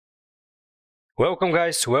Welcome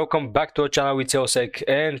guys, welcome back to our channel with Lsecqt,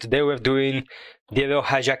 and today we're doing DLL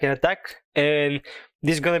hijacking attack, and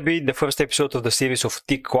this is gonna be the first episode of the series of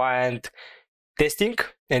T-Client testing.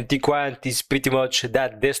 And T-Client is pretty much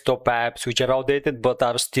that desktop apps which are outdated but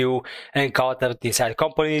are still encountered inside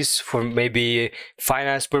companies for maybe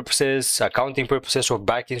finance purposes, accounting purposes, or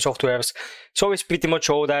banking softwares. So it's pretty much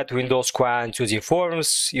all that Windows clients using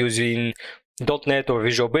forms, using .NET or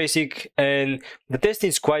Visual Basic, and the testing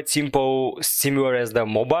is quite simple, similar as the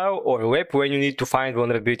mobile or web, when you need to find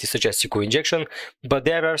vulnerabilities such as SQL injection, but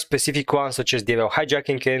there are specific ones such as DLL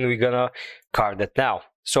hijacking, and we're gonna cover that now.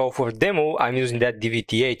 So for demo, I'm using that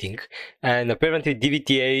DVTA thing, and apparently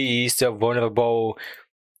DVTA is a vulnerable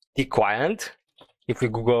T-Client. If we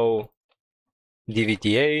Google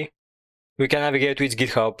DVTA, we can navigate to its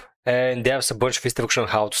GitHub, and there's a bunch of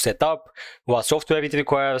instructions how to set up, what software it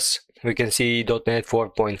requires. We can see .NET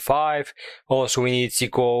 4.5, also we need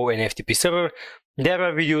SQL and FTP server. There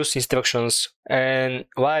are videos, instructions, and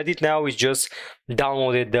what I did now is just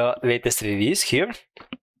downloaded the latest release here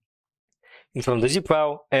from the zip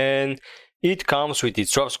file, and it comes with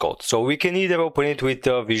its source code. So we can either open it with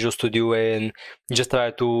Visual Studio and just try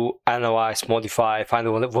to analyze, modify, find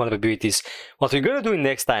the vulnerabilities. What we're gonna do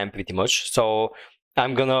next time pretty much. So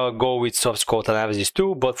I'm gonna go with source code analysis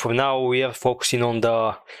too, but for now we are focusing on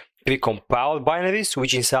the pre-compiled binaries,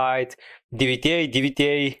 which inside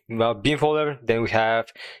DVTA bin folder, then we have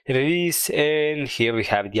release, and here we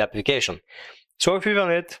have the application. So if we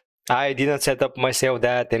run it, I didn't set up myself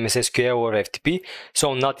that MSSQL or FTP,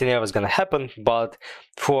 so nothing else is gonna happen, but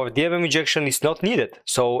for DLL injection it's not needed.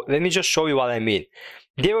 So let me just show you what I mean.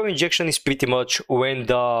 DLL injection is pretty much when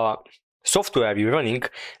the software you're running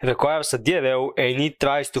requires a DLL and it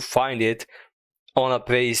tries to find it on a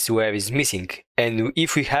place where it's missing, and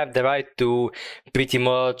if we have the right to pretty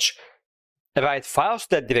much write files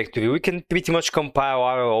to that directory, we can pretty much compile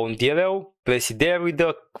our own DLL, place it there with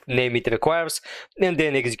the name it requires, and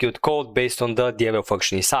then execute code based on the DLL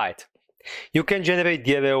function inside. You can generate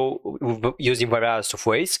DLL using various of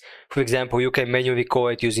ways. For example, you can manually call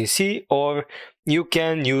it using C, or you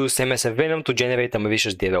can use MSF Venom to generate a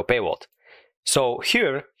malicious DLL payload. So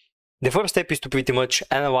here, the first step is to pretty much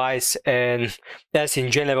analyze and, as in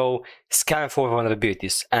general, scan for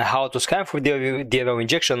vulnerabilities. And how to scan for DLL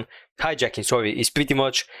injection, hijacking, sorry, is pretty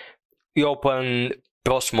much you open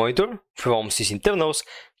procmon from sysinternals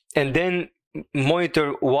and then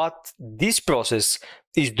monitor what this process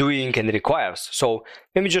is doing and requires. So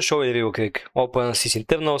let me just show it real quick. Open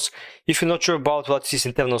sysinternals. If you're not sure about what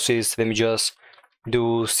sysinternals is, let me just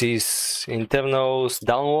do sysinternals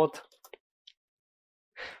download.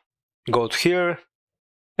 Go to here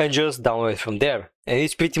and just download it from there, and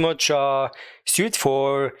it's pretty much a suite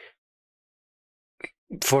for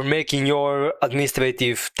making your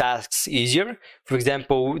administrative tasks easier. For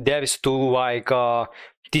example, there is a tool like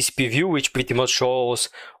TCP view, which pretty much shows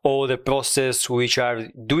all the processes which are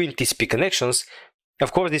doing TCP connections.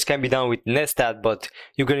 Of course, this can be done with netstat, but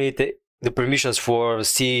you're gonna need the permissions for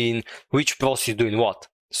seeing which process is doing what.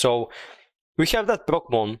 So we have that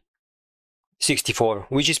procmon 64,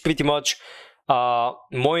 which is pretty much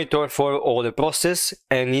monitor for all the process,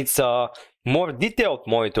 and it's a more detailed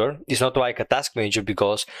monitor. It's not like a task manager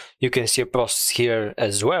because you can see a process here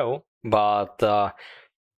as well, but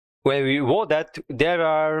when we load that, there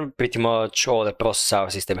are pretty much all the processes our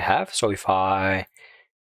system have. So if let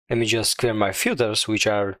me just clear my filters which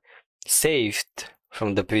are saved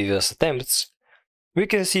from the previous attempts, we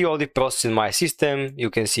can see all the processes in my system.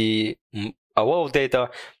 You can see a lot of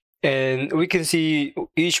data, and we can see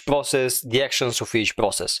each process, the actions of each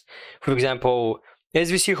process. For example,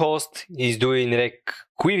 SVC host is doing rec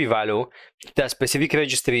query value to that specific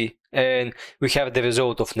registry, and we have the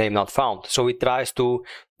result of name not found. So it tries to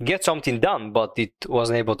get something done, but it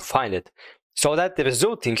wasn't able to find it. So that the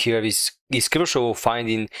resulting here is crucial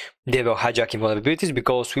finding DLL hijacking vulnerabilities,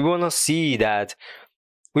 because we want to see that.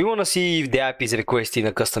 We want to see if the app is requesting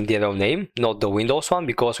a custom DLL name, not the Windows one,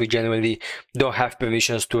 because we generally don't have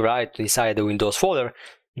permissions to write inside the Windows folder.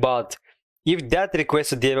 But if that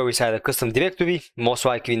requests a DLL inside a custom directory, most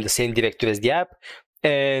likely in the same directory as the app,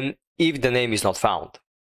 and if the name is not found,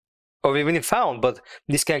 or even if found, but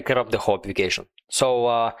this can corrupt the whole application.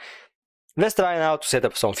 So let's try now to set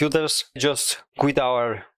up some filters. Just quit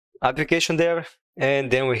our application there, and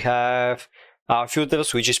then we have our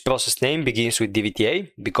filters, which is process name begins with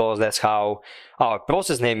DVTA, because that's how our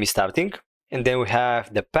process name is starting. And then we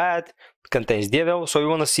have the path contains DLL, so we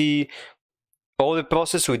want to see all the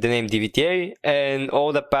process with the name DVTA and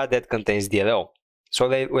all the path that contains DLL. So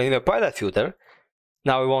when we apply that filter,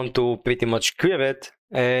 now we want to pretty much clear it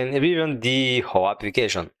and rerun the whole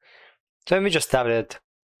application. So let me just start it.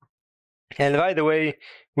 And right away,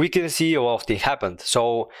 we can see a lot of things happened.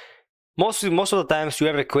 So most of the times we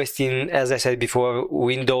are requesting, as I said before,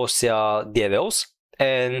 Windows DLLs,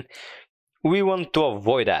 and we want to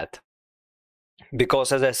avoid that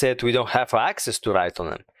because, as I said, we don't have access to write on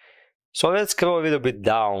them. So let's scroll a little bit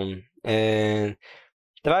down and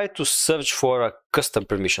try to search for custom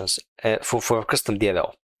permissions for a custom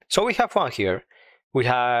DLL. So we have one here. We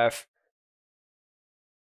have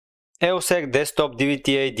Lsecqt desktop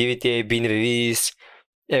DVTA, DVTA bin release,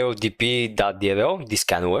 LDP.dll. This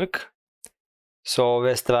can work. So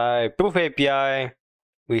let's try proof API.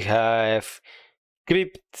 We have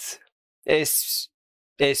crypt sp.dll.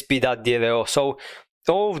 So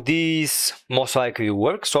all of these most likely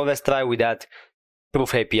work. So let's try with that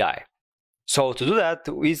proof API. So to do that,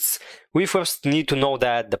 we first need to know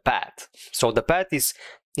that the path. So the path is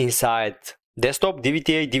inside desktop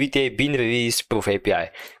DVTA, DVTA bin release proof API,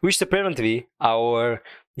 which is apparently our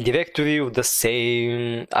directory of the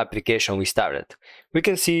same application we started. We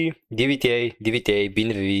can see DVTA, DVTA bin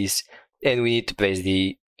release, and we need to place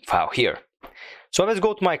the file here. So let's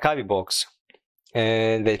go to my Kali box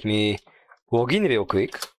and let me log in real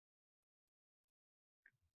quick.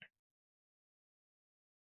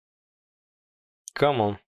 Come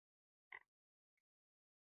on.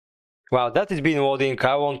 Wow, that is been loading.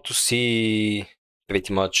 I want to see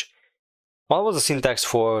pretty much what was the syntax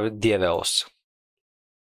for DLLs.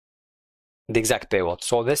 The exact payload.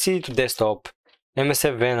 So let's see to desktop,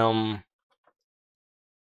 MSF Venom.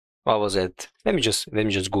 What was it? Let me just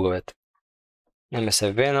Google it.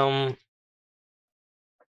 MSF Venom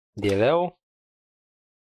DLL.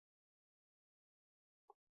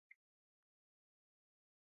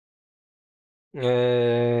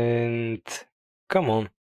 And come on.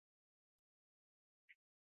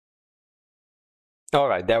 All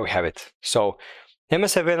right, there we have it. So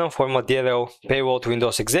MSF Venom format DLL payload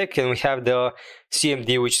Windows exec, and we have the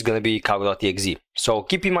CMD, which is going to be cargo.exe. So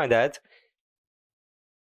keep in mind that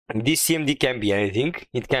this CMD can be anything.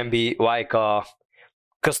 It can be like a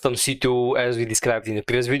custom C2 as we described in the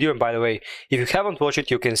previous video. And by the way, if you haven't watched it,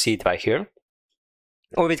 you can see it right here.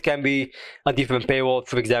 Or it can be a different payload,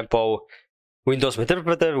 for example, Windows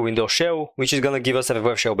Interpreter, Windows Shell, which is going to give us a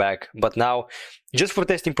reverse shell back. But now, just for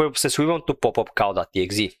testing purposes, we want to pop up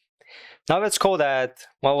cal.exe. Now let's call that,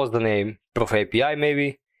 what was the name? Proof API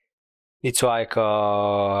maybe? It's like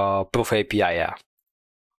Proof API, yeah.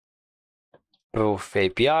 Proof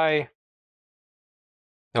API.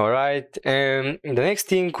 Alright, and the next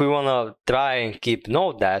thing we want to try and keep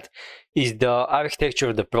note that is the architecture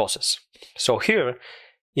of the process. So here,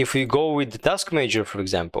 if we go with the task manager, for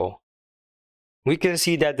example, we can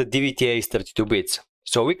see that the DVTA is 32 bits.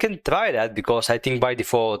 So we can try that because I think by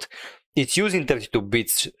default it's using 32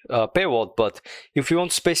 bits payload, but if we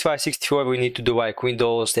want to specify 64, we need to do like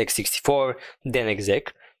Windows x64, then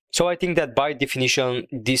exec. So I think that by definition,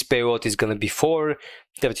 this payload is going to be for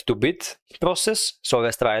 32-bit process. So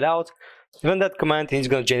let's try it out. Run that command and it's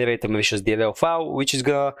going to generate a malicious DLL file, which is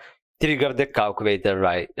going to trigger the calculator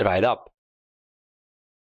right up.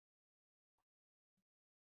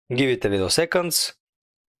 Give it a little seconds.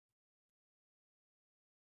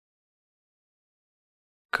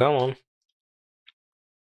 Come on.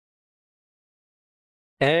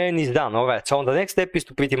 And it's done. Alright, so the next step is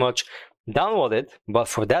to pretty much download it, but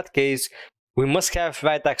for that case, we must have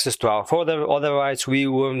write access to our folder, otherwise we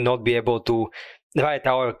will not be able to write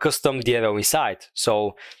our custom DLL inside.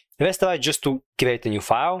 So let's try just to create a new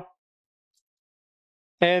file.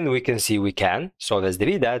 And we can see we can. So let's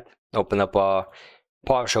delete that, open up a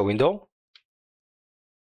PowerShell window.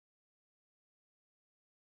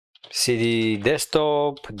 cd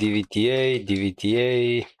desktop,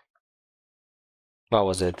 DVTA, what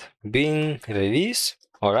was it? Bin release,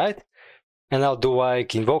 alright. And I'll do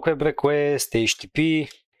like invoke web request, HTTP,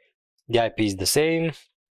 the IP is the same.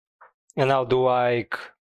 And I'll do like,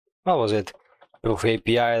 what was it? Proof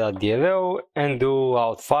API.dll and do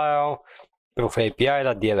out file, proof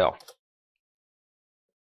API.dll.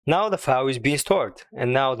 Now the file is being stored.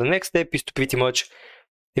 And now the next step is to pretty much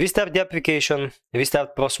restart the application,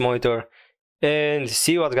 restart procmonitor, and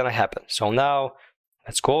see what's gonna happen. So now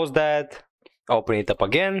let's close that, open it up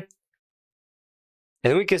again.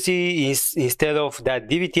 And we can see instead of that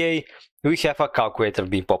DVTA, we have a calculator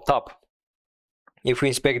being popped up. If we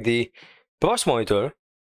inspect the procmonitor,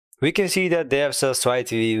 we can see that there's a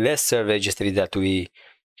slightly lesser registry that we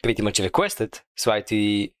pretty much requested,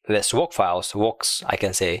 slightly less walk files, walks I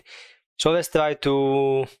can say. So let's try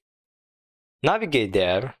to navigate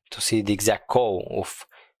there to see the exact call of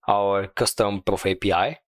our custom proof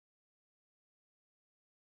API.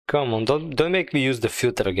 Come on, don't make me use the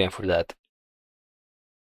filter again for that.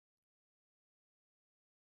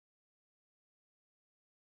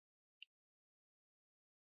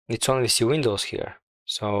 It's only see Windows here.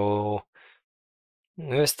 So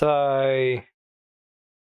let's try.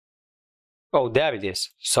 Oh, there it is.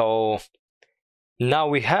 So now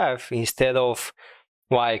we have, instead of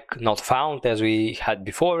like not found as we had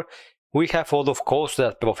before, we have a lot of calls to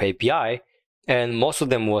that prof API, and most of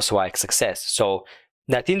them was like success. So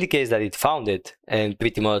that indicates that it found it, and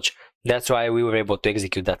pretty much that's why we were able to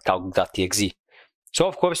execute that calc.txt. So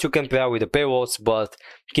of course you can play with the payloads, but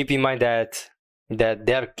keep in mind that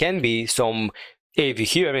there can be some AV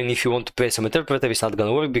here, and if you want to play some interpreter, it's not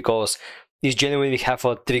gonna work because it genuinely have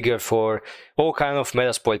a trigger for all kind of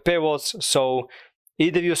Metasploit payloads. So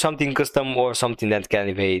either use something custom or something that can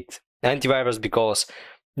evade antivirus, because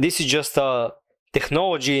this is just a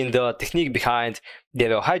technology and the technique behind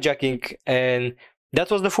DLL hijacking. And that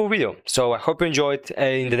was the full video. So I hope you enjoyed.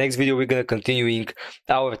 In the next video, we're gonna continuing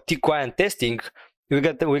our T-client testing. We're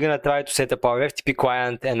gonna try to set up our FTP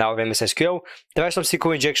client and our MS SQL, try some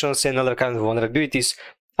SQL injections and other kinds of vulnerabilities.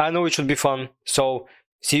 I know it should be fun. So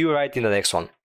see you right in the next one.